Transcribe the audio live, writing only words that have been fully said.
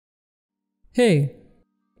Hey,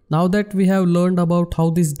 now that we have learned about how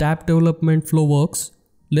this dApp development flow works,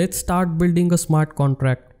 let's start building a smart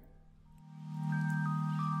contract.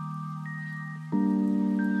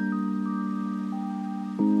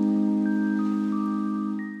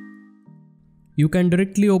 You can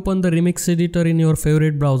directly open the Remix editor in your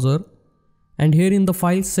favorite browser, and here in the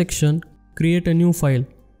Files section, create a new file.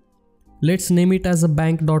 Let's name it as a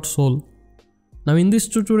bank.sol. Now in this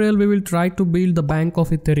tutorial we will try to build the bank of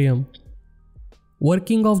Ethereum.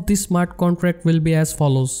 Working of this smart contract will be as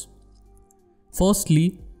follows.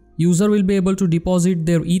 Firstly, user will be able to deposit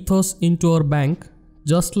their ethers into our bank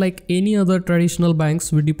just like any other traditional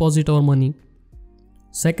banks we deposit our money.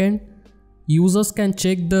 Second, users can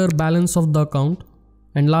check their balance of the account.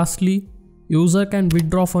 And lastly, user can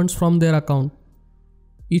withdraw funds from their account.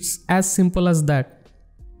 It's as simple as that.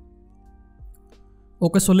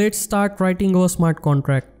 Okay, so let's start writing our smart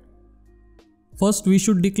contract. First, we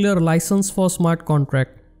should declare a license for smart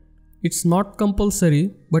contract. It's not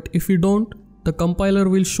compulsory, but if you don't, the compiler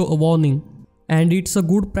will show a warning, and it's a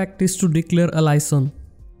good practice to declare a license.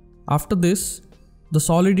 After this, the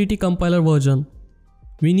Solidity compiler version.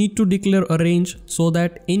 We need to declare a range so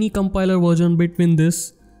that any compiler version between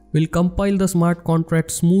this will compile the smart contract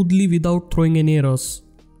smoothly without throwing any errors.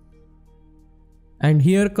 And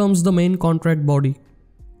here comes the main contract body.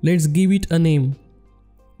 Let's give it a name.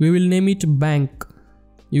 We will name it bank.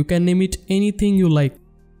 You can name it anything you like.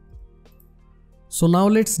 So now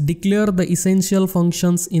let's declare the essential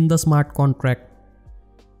functions in the smart contract.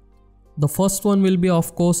 The first one will be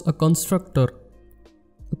of course a constructor.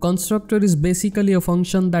 A constructor is basically a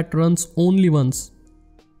function that runs only once,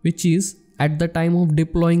 which is at the time of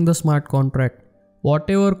deploying the smart contract.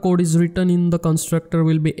 Whatever code is written in the constructor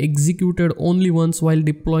will be executed only once while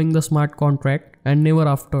deploying the smart contract and never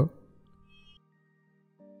after.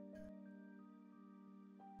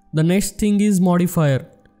 The next thing is modifier.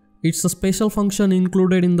 It's a special function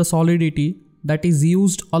included in the Solidity that is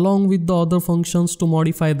used along with the other functions to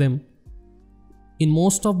modify them. In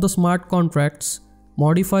most of the smart contracts,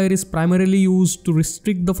 modifier is primarily used to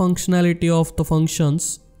restrict the functionality of the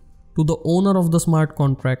functions to the owner of the smart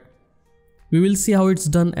contract. We will see how it's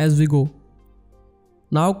done as we go.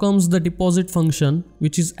 Now comes the deposit function,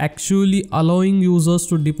 which is actually allowing users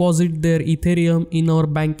to deposit their Ethereum in our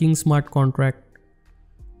banking smart contract.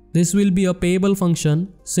 This will be a payable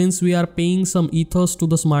function since we are paying some ethers to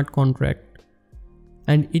the smart contract.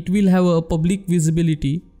 And it will have a public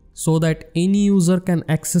visibility so that any user can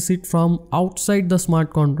access it from outside the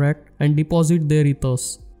smart contract and deposit their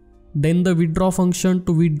ethers. Then the withdraw function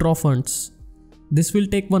to withdraw funds. This will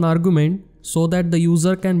take one argument so that the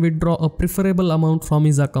user can withdraw a preferable amount from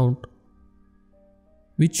his account,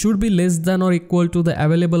 which should be less than or equal to the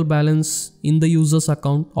available balance in the user's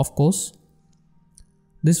account, of course.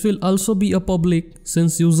 This will also be a public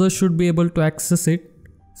since users should be able to access it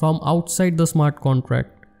from outside the smart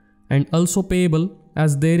contract, and also payable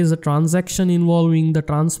as there is a transaction involving the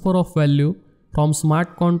transfer of value from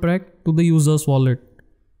smart contract to the user's wallet.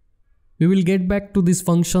 We will get back to these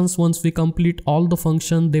functions once we complete all the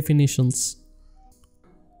function definitions.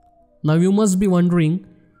 Now you must be wondering,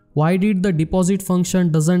 why did the deposit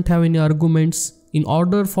function doesn't have any arguments in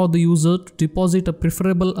order for the user to deposit a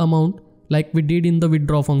preferable amount like we did in the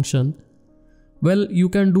withdraw function? Well, you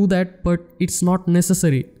can do that, but it's not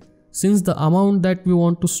necessary since the amount that we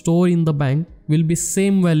want to store in the bank will be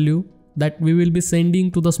same value that we will be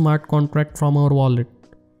sending to the smart contract from our wallet.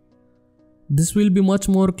 This will be much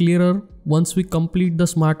more clearer once we complete the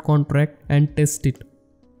smart contract and test it.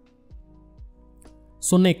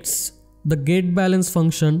 So next, the getBalance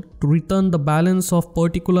function to return the balance of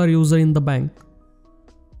particular user in the bank.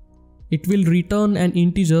 It will return an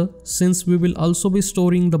integer since we will also be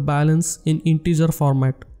storing the balance in integer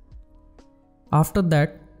format. After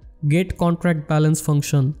that, getContractBalance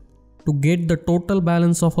function to get the total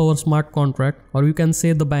balance of our smart contract, or you can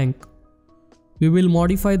say the bank. We will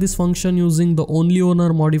modify this function using the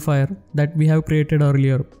onlyOwner modifier that we have created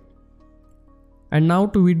earlier. And now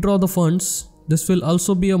to withdraw the funds, this will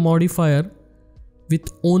also be a modifier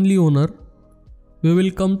with onlyOwner. We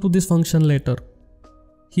will come to this function later.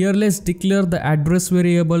 Here let's declare the address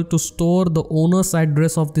variable to store the owner's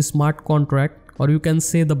address of the smart contract, or you can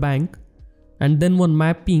say the bank, and then one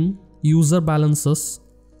mapping user balances,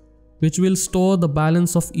 which will store the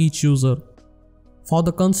balance of each user. For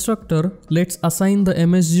the constructor, let's assign the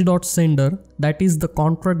msg.sender, that is the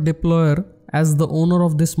contract deployer, as the owner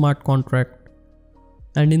of this smart contract.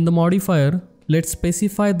 And in the modifier, let's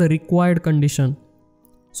specify the required condition.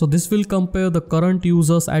 So this will compare the current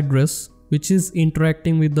user's address, which is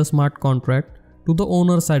interacting with the smart contract, to the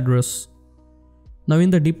owner's address. Now in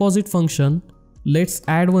the deposit function, let's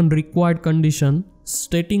add one required condition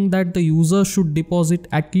stating that the user should deposit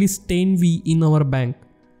at least 10V in our bank.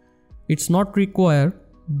 It's not required,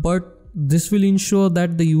 but this will ensure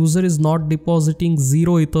that the user is not depositing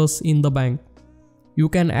 0 ethers in the bank. You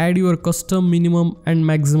can add your custom minimum and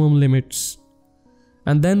maximum limits.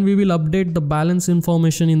 And then we will update the balance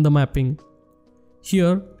information in the mapping.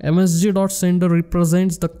 Here, msg.sender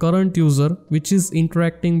represents the current user which is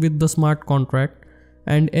interacting with the smart contract,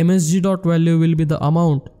 and msg.value will be the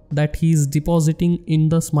amount that he is depositing in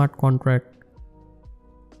the smart contract.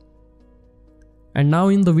 And now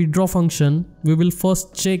in the withdraw function, we will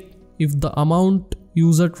first check if the amount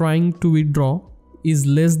user trying to withdraw is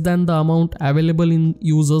less than the amount available in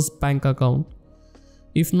user's bank account.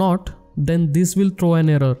 If not, then this will throw an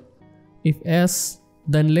error. If yes,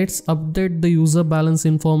 then let's update the user balance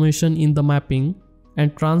information in the mapping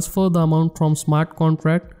and transfer the amount from smart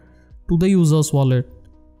contract to the user's wallet.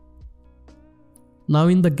 Now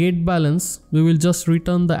in the get balance, we will just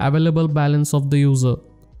return the available balance of the user.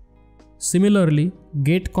 Similarly,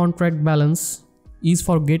 get contract balance is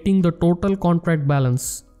for getting the total contract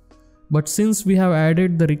balance. But since we have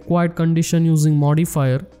added the required condition using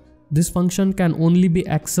modifier, this function can only be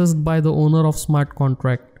accessed by the owner of smart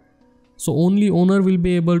contract. So only owner will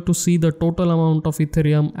be able to see the total amount of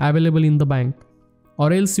Ethereum available in the bank.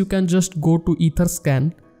 Or else you can just go to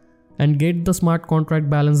Etherscan and get the smart contract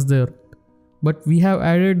balance there. But we have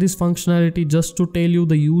added this functionality just to tell you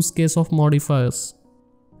the use case of modifiers.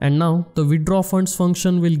 And now the withdraw funds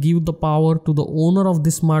function will give the power to the owner of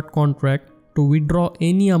the smart contract to withdraw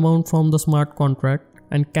any amount from the smart contract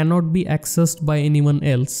and cannot be accessed by anyone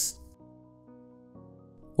else.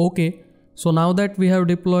 Okay, so now that we have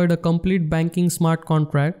deployed a complete banking smart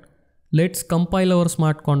contract, let's compile our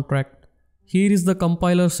smart contract. Here is the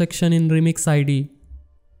compiler section in Remix ID.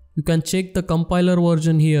 You can check the compiler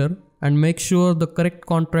version here and make sure the correct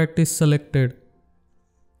contract is selected.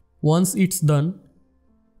 Once it's done,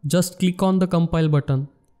 just click on the compile button.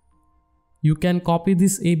 You can copy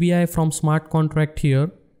this ABI from smart contract here.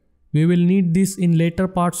 We will need this in later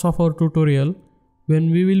parts of our tutorial when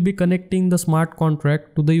we will be connecting the smart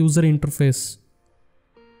contract to the user interface.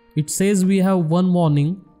 It says we have one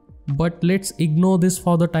warning, but let's ignore this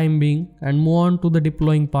for the time being and move on to the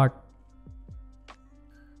deploying part.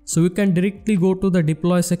 So we can directly go to the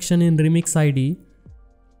deploy section in Remix ID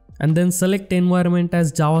and then select environment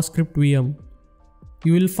as JavaScript VM.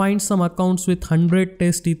 You will find some accounts with 100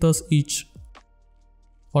 test ethers each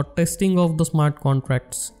for testing of the smart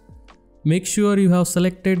contracts. Make sure you have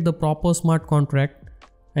selected the proper smart contract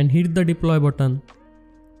and hit the deploy button.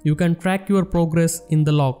 You can track your progress in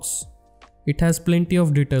the logs. It has plenty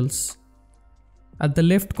of details. At the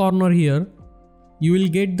left corner here, you will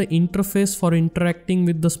get the interface for interacting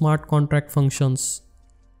with the smart contract functions.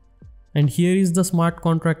 And here is the smart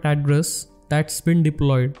contract address that's been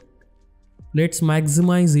deployed. Let's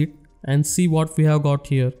maximize it and see what we have got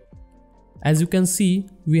here. As you can see,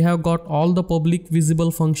 we have got all the public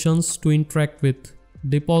visible functions to interact with: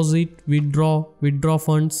 deposit, withdraw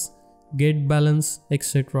funds, get balance,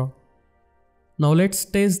 etc. Now let's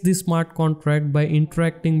test this smart contract by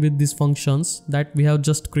interacting with these functions that we have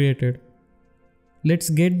just created. Let's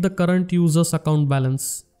get the current user's account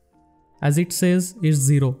balance. As it says, it's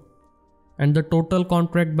 0. And the total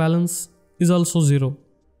contract balance is also 0.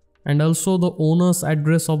 And also the owner's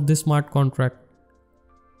address of the smart contract.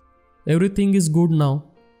 Everything is good now.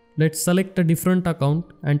 Let's select a different account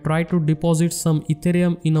and try to deposit some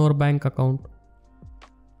Ethereum in our bank account.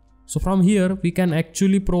 So from here, we can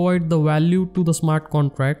actually provide the value to the smart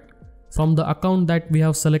contract from the account that we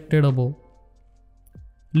have selected above.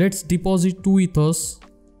 Let's deposit 2 ethers.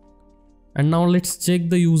 And now let's check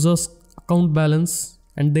the user's account balance,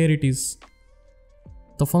 and there it is.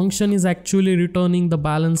 The function is actually returning the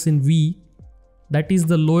balance in V, that is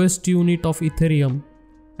the lowest unit of Ethereum,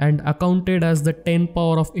 and accounted as the 10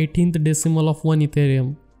 power of 18th decimal of 1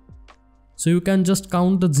 Ethereum. So you can just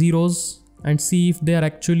count the zeros and see if they are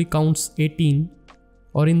actually counts 18,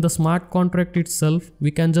 or in the smart contract itself, we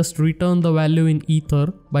can just return the value in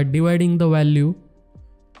Ether by dividing the value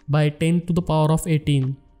by 10 to the power of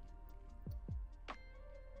 18.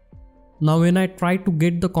 Now when I try to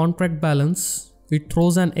get the contract balance, it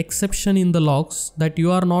throws an exception in the logs that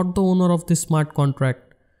you are not the owner of this smart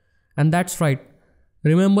contract. And that's right.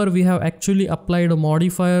 Remember, we have actually applied a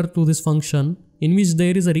modifier to this function in which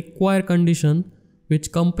there is a require condition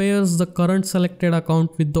which compares the current selected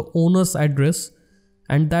account with the owner's address,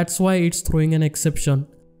 and that's why it's throwing an exception.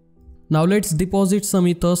 Now let's deposit some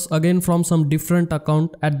ethers again from some different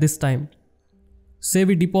account at this time. Say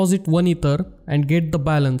we deposit 1 ether and get the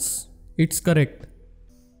balance. It's correct.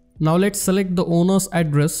 Now let's select the owner's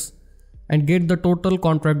address and get the total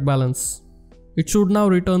contract balance. It should now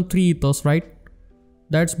return 3 ethers, right?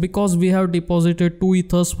 That's because we have deposited 2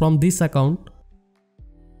 ethers from this account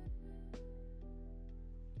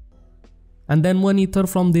and then 1 ether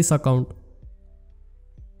from this account.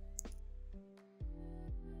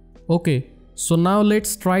 Okay, so now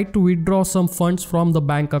let's try to withdraw some funds from the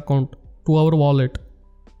bank account to our wallet.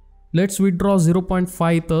 Let's withdraw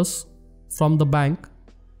 0.5 ethers from the bank.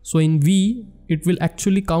 So in V, it will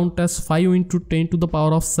actually count as 5 into 10 to the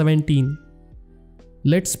power of 17.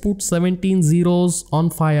 Let's put 17 zeros on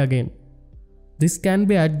 5 again. This can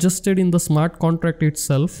be adjusted in the smart contract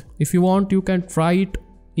itself. If you want, you can try it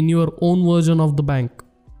in your own version of the bank.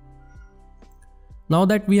 Now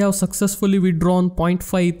that we have successfully withdrawn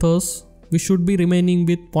 0.5 ethers, we should be remaining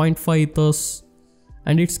with 0.5 ethers,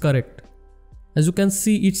 and it's correct. As you can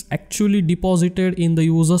see, it's actually deposited in the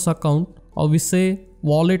user's account, or we say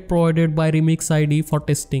wallet provided by Remix ID for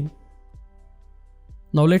testing.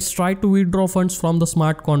 Now let's try to withdraw funds from the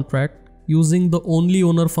smart contract using the only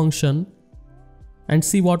owner function and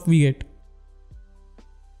see what we get.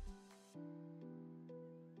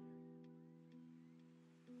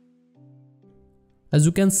 As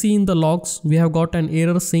you can see in the logs, we have got an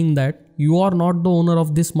error saying that you are not the owner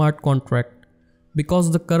of this smart contract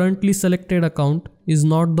because the currently selected account is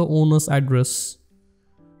not the owner's address.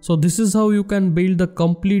 So this is how you can build the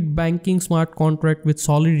complete banking smart contract with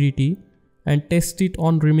Solidity and test it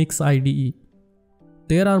on Remix IDE.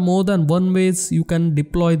 There are more than one ways you can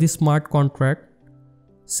deploy this smart contract.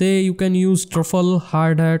 Say you can use Truffle,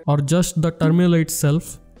 Hardhat, or just the terminal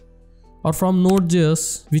itself, or from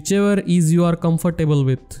Node.js, whichever is you are comfortable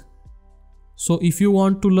with. So if you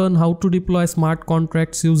want to learn how to deploy smart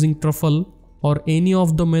contracts using Truffle or any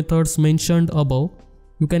of the methods mentioned above,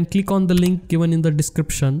 you can click on the link given in the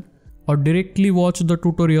description or directly watch the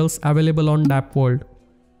tutorials available on DappWorld.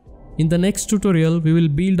 In the next tutorial, we will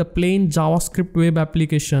build a plain JavaScript web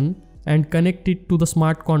application and connect it to the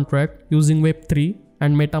smart contract using Web3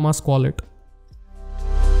 and MetaMask wallet.